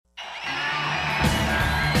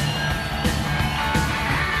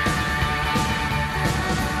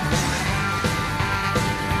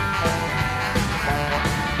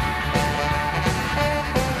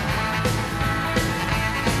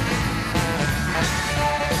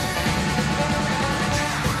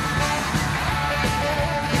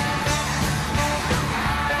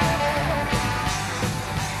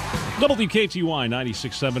WKTY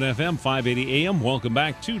 96.7 FM, 580 AM. Welcome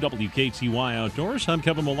back to WKTY Outdoors. I'm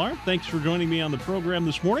Kevin Millard. Thanks for joining me on the program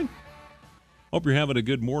this morning. Hope you're having a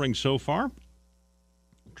good morning so far. I'm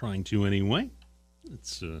trying to anyway.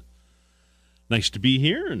 It's nice to be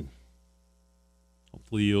here, and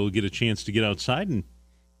hopefully you'll get a chance to get outside and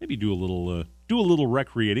maybe do a little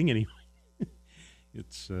recreating anyway.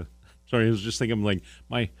 It's sorry, I was just thinking like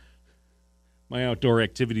my outdoor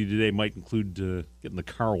activity today might include getting the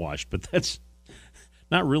car washed, but that's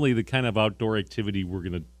not really the kind of outdoor activity we're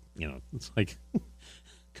going to, it's like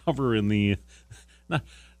cover in the,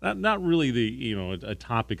 not really the, a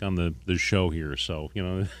topic on the show here. So,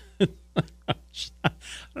 I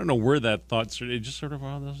don't know where that thought started. It just sort of,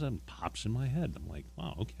 that pops in my head. I'm like,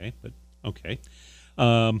 wow, okay, but okay.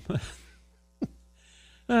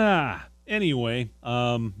 Anyway,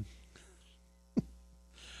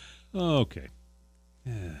 okay.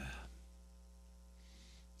 Yeah.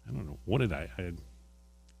 I don't know. What did I had?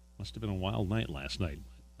 Must have been a wild night last night.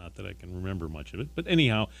 Not that I can remember much of it. But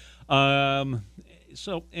anyhow, let's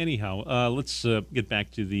get back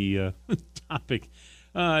to the topic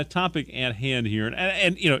at hand here.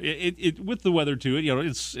 And it with the weather too.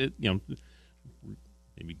 It's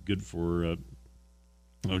maybe good for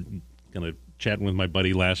kind of chatting with my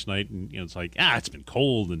buddy last night, and it's like it's been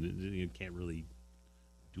cold and you can't really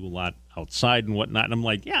do a lot outside and whatnot. And I'm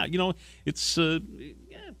like, it's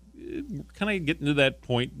kind of getting to that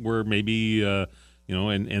point where maybe,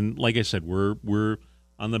 and like I said, we're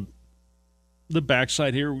on the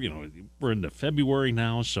backside here. We're into February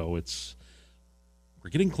now, so we're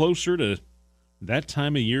getting closer to that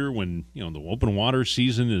time of year when, the open water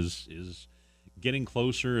season is getting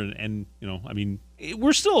closer. And I mean,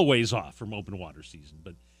 we're still a ways off from open water season,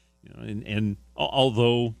 but, and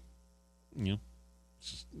although,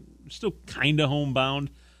 still kind of homebound.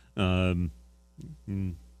 But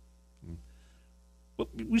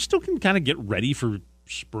we still can kind of get ready for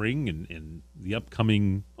spring and the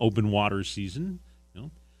upcoming open water season.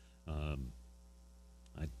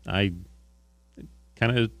 I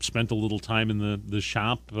kind of spent a little time in the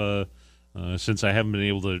shop since I haven't been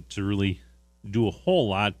able to really do a whole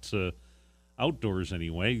lot outdoors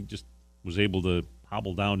anyway. Just was able to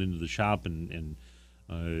hobble down into the shop and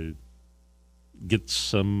get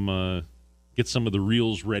some of the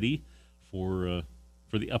reels ready for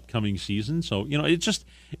the upcoming season. So it's just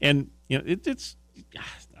it's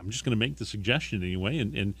I'm just going to make the suggestion anyway,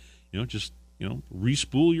 and just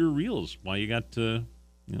respool your reels while you got a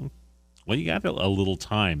little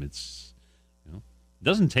time. It's it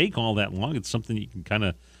doesn't take all that long. It's something you can kind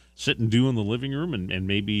of sit and do in the living room and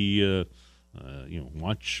maybe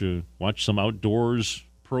watch some outdoors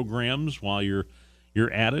programs while you're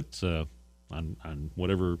at it. On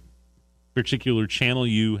whatever particular channel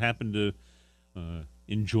you happen to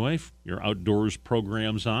enjoy your outdoors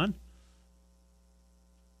programs on,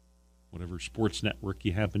 whatever sports network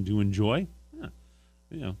you happen to enjoy.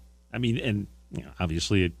 I mean, and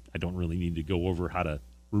obviously I don't really need to go over how to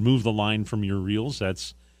remove the line from your reels.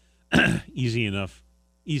 That's easy enough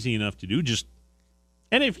to do.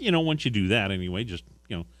 And if once you do that anyway, just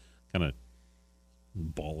kind of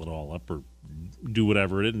ball it all up or do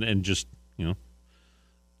whatever it is, and just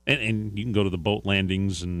and you can go to the boat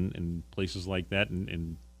landings and places like that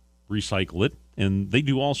and recycle it, and they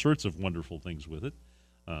do all sorts of wonderful things with it.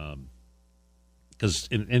 Because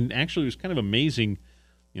and actually it was kind of amazing,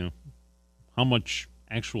 how much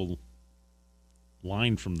actual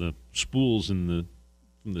line from the spools and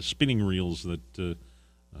from the spinning reels that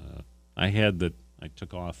I had that I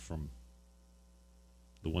took off from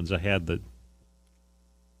the ones I had that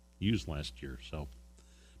used last year. So.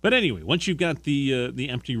 But anyway, once you've got the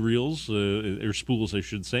empty reels or spools, I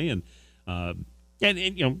should say, and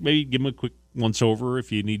maybe give them a quick once over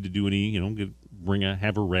if you need to do any,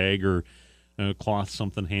 have a rag or a cloth,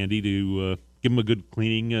 something handy to give them a good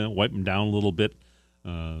cleaning, wipe them down a little bit,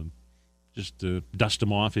 just dust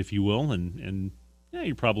them off, if you will, and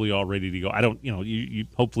you're probably all ready to go. I don't, you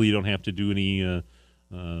hopefully you don't have to do any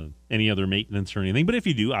other maintenance or anything, but if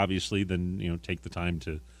you do, obviously, then take the time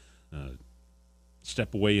to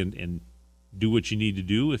step away and do what you need to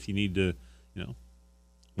do. If you need to,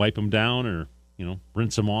 wipe them down or,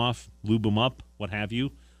 rinse them off, lube them up, what have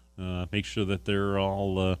you. Make sure that they're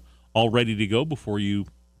all ready to go before you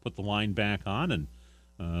put the line back on.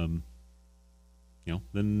 And,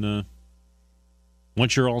 then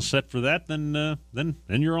once you're all set for that, then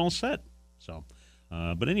you're all set. So,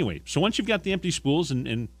 but anyway, so once you've got the empty spools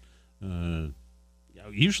and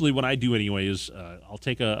usually what I do anyway is I'll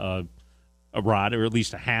take a rod, or at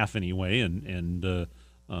least a half anyway, and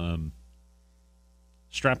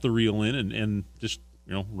strap the reel in and just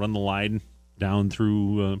run the line down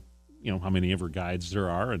through how many ever guides there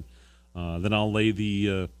are, and then I'll lay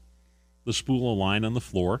the spool of line on the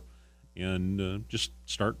floor and just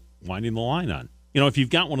start winding the line on. If you've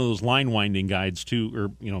got one of those line winding guides too,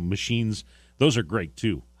 or machines, those are great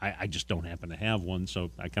too. I just don't happen to have one,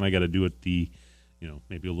 so I kind of got to do it the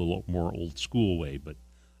maybe a little more old school way. But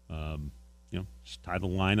just tie the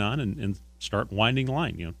line on and start winding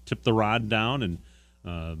line. Tip the rod down and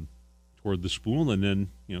toward the spool, and then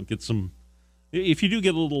get some. If you do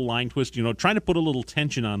get a little line twist, try to put a little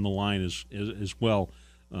tension on the line as well.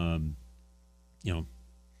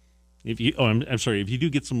 If you, I'm sorry, if you do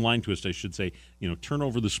get some line twist, I should say, turn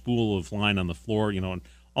over the spool of line on the floor, and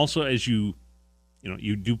also as you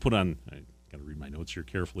do put on. I got to read my notes here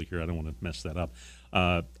carefully here. I don't want to mess that up.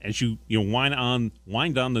 As you wind on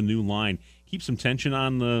the new line, keep some tension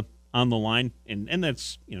on the line, and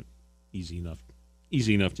that's easy enough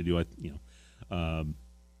to do.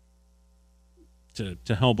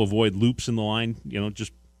 To help avoid loops in the line,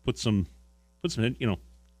 just put some,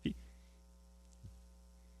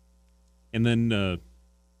 and then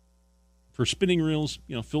for spinning reels,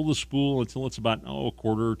 fill the spool until it's about a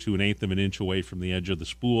quarter to an eighth of an inch away from the edge of the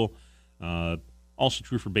spool. Also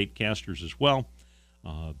true for bait casters as well.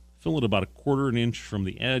 Fill it about a quarter an inch from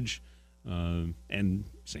the edge, and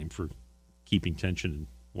same for keeping tension and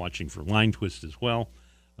watching for line twist as well.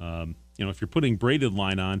 If you're putting braided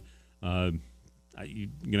line on, you're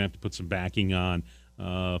going to have to put some backing on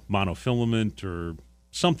monofilament or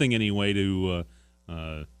something anyway to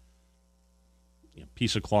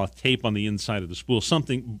piece of cloth tape on the inside of the spool.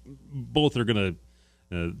 Something. Both are going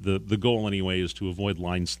to the goal anyway is to avoid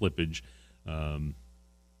line slippage.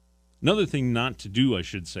 Another thing not to do, I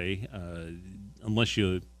should say, unless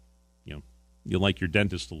you like your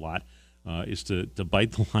dentist a lot, is to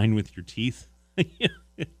bite the line with your teeth.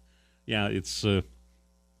 Yeah, it's.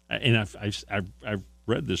 And I've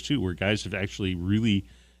read this too, where guys have actually really,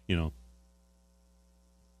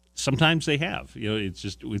 sometimes they have.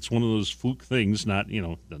 It's one of those fluke things. Not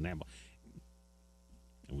doesn't happen.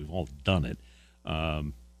 And we've all done it.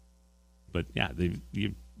 But yeah,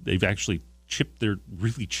 they've actually chipped their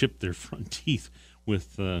front teeth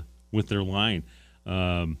with their line.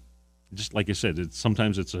 Just like I said,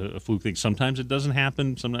 sometimes it's a fluke thing. Sometimes it doesn't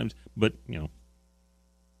happen. Sometimes, but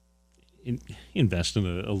invest in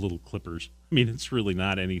a little clippers. I mean, it's really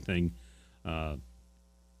not anything,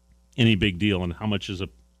 any big deal. And how much does a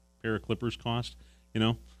pair of clippers cost?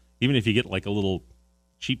 Even if you get like a little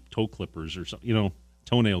cheap toe clippers or something,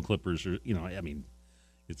 toenail clippers, or I mean,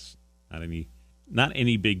 it's not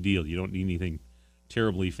any big deal. You don't need anything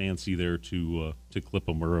terribly fancy there to clip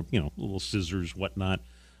them, or little scissors, whatnot.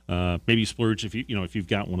 Maybe splurge if you've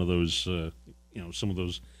got one of those, some of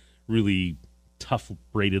those really tough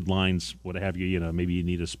braided lines, what have you. Maybe you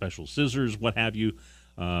need a special scissors, what have you.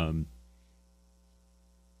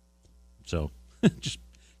 So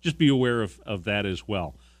just be aware of that as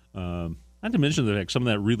well. Not to mention the fact some of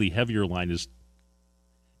that really heavier line is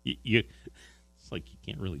it's like you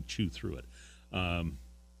can't really chew through it.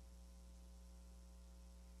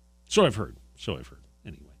 So I've heard.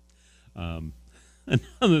 Anyway,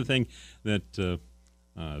 another thing that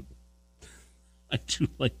I do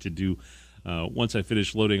like to do once I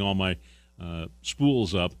finish loading all my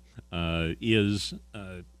spools up is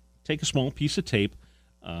take a small piece of tape,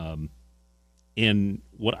 and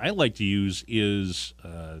what I like to use is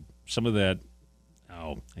some of that.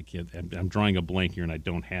 Oh, I can't. I'm drawing a blank here, and I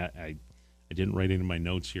don't have. I didn't write it in my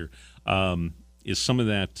notes here. Is some of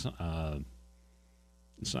that?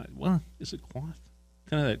 It's not. Well, is it cloth?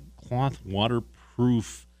 Kind of that cloth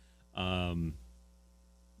waterproof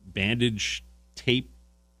bandage tape,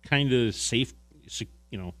 kind of safe.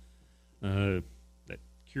 That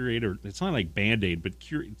Curator. It's not like Band-Aid, but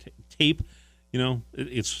tape.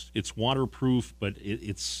 It's waterproof, but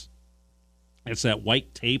it's that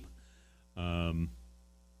white tape.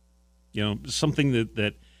 Something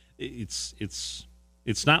that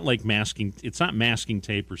it's not like masking. It's not masking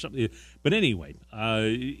tape or something. But anyway,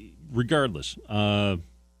 regardless,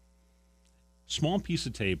 small piece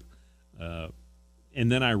of tape, and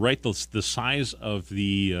then I write the size of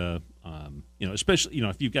the especially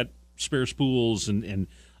if you've got spare spools and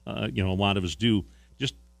a lot of us do.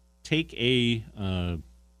 Just take a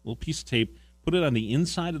little piece of tape, put it on the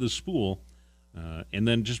inside of the spool, and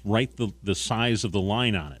then just write the size of the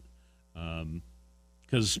line on it.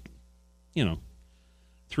 Because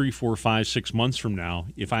 3, 4, 5, 6 months from now,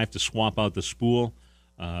 if I have to swap out the spool,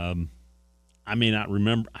 I may not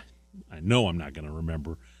remember. I know I'm not going to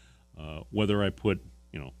remember whether I put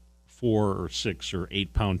 4 or 6 or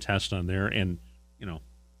 8 pound test on there, and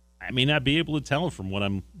I may not be able to tell from what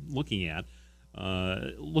I'm looking at.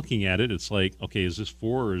 Looking at it, it's like, okay, is this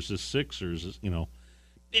 4 or is this 6 or is this,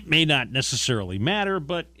 it may not necessarily matter,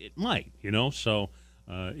 but it might, So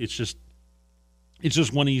it's just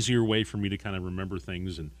one easier way for me to kind of remember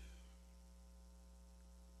things and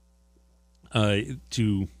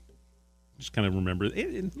to just kind of remember.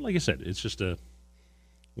 And like I said, it's just a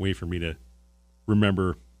way for me to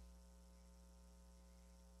remember,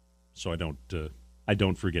 so I don't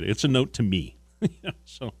forget it. It's a note to me.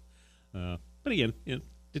 So, but again, it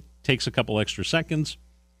takes a couple extra seconds.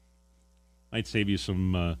 Might save you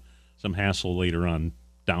some hassle later on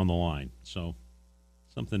down the line. So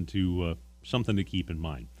something to keep in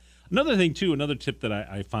mind. Another thing too, another tip that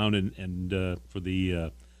I found, and for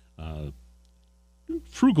the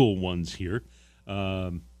frugal ones here,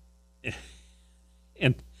 and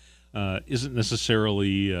isn't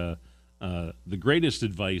necessarily the greatest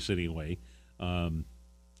advice anyway. You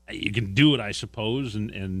can do it, I suppose,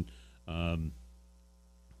 and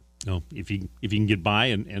if you can get by,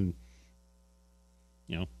 and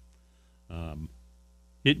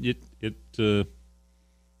it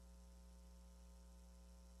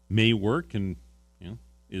may work, and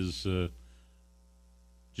is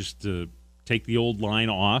just take the old line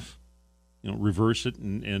off, reverse it,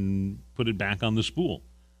 and put it back on the spool.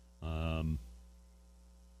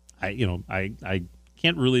 I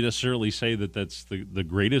can't really necessarily say that that's the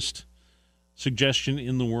greatest suggestion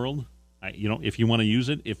in the world. If you want to use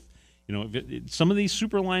it, some of these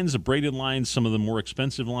super lines, the braided lines, some of the more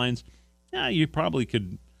expensive lines, you probably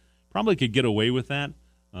could get away with that.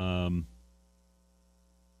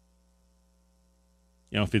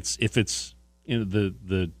 If it's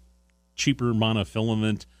the cheaper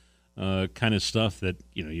monofilament kind of stuff that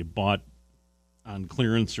you bought on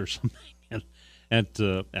clearance or something at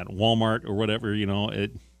Walmart or whatever,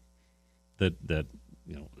 that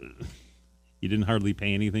you didn't hardly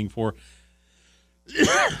pay anything for.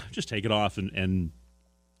 Just take it off and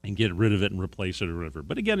get rid of it and replace it or whatever.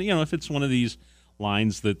 But again, if it's one of these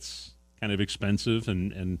lines that's kind of expensive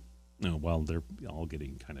and they're all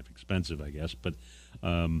getting kind of expensive, I guess. But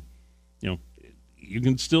you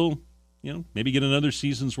can still maybe get another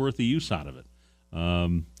season's worth of use out of it.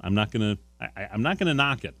 I'm not gonna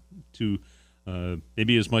knock it to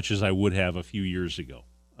maybe as much as I would have a few years ago.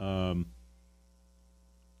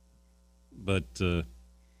 But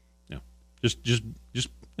just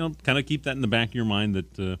kind of keep that in the back of your mind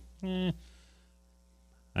that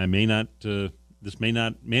I may not this may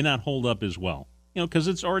not hold up as well, because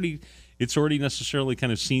it's already necessarily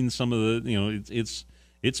kind of seen some of the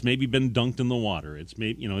it's maybe been dunked in the water. It's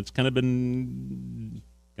maybe it's kind of been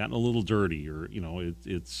gotten a little dirty, or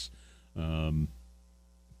it's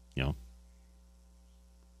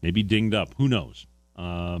maybe dinged up. Who knows?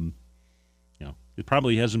 It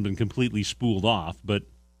probably hasn't been completely spooled off, but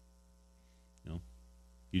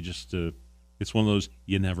you just it's one of those,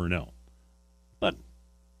 you never know. But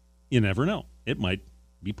you never know. It might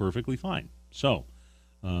be perfectly fine. So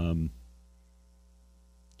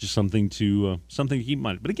just something to keep in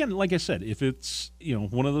mind. But again, like I said, if it's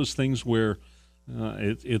one of those things where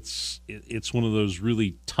it's one of those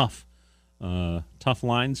really tough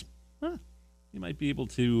lines, you might be able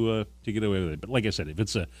to get away with it. But like I said, if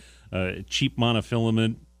it's a cheap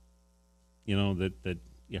monofilament, that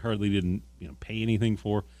you hardly didn't pay anything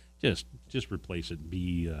for, just replace it.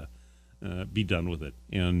 Be done with it,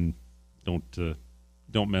 and don't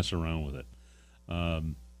mess around with it.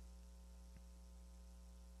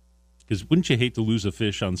 Because wouldn't you hate to lose a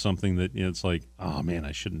fish on something that it's like, oh man,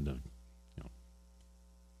 I shouldn't have.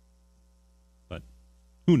 But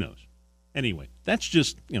who knows? Anyway, that's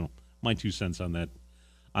just my 2 cents on that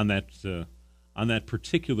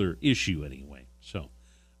particular issue. Anyway, so.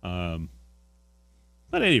 But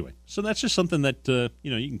anyway, so that's just something that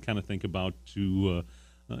you can kind of think about to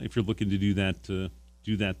if you're looking to do that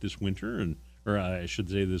this winter, or I should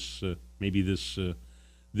say this maybe this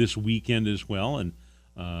weekend as well. And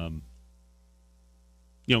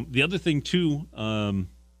the other thing too,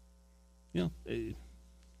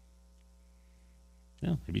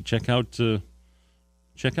 maybe check out your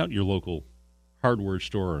local hardware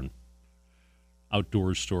store and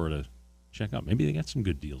outdoor store to check out. Maybe they got some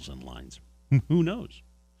good deals on lines. Who knows?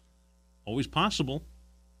 Always possible.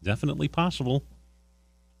 Definitely possible.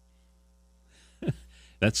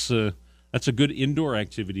 That's a good indoor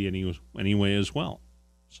activity anyway as well.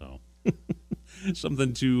 So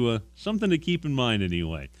something to keep in mind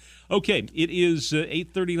anyway. Okay, it is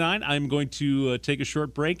 8:39. I'm going to take a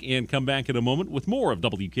short break and come back in a moment with more of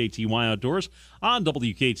WKTY Outdoors on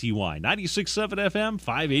WKTY 96.7 FM,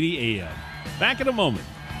 580 AM. Back in a moment.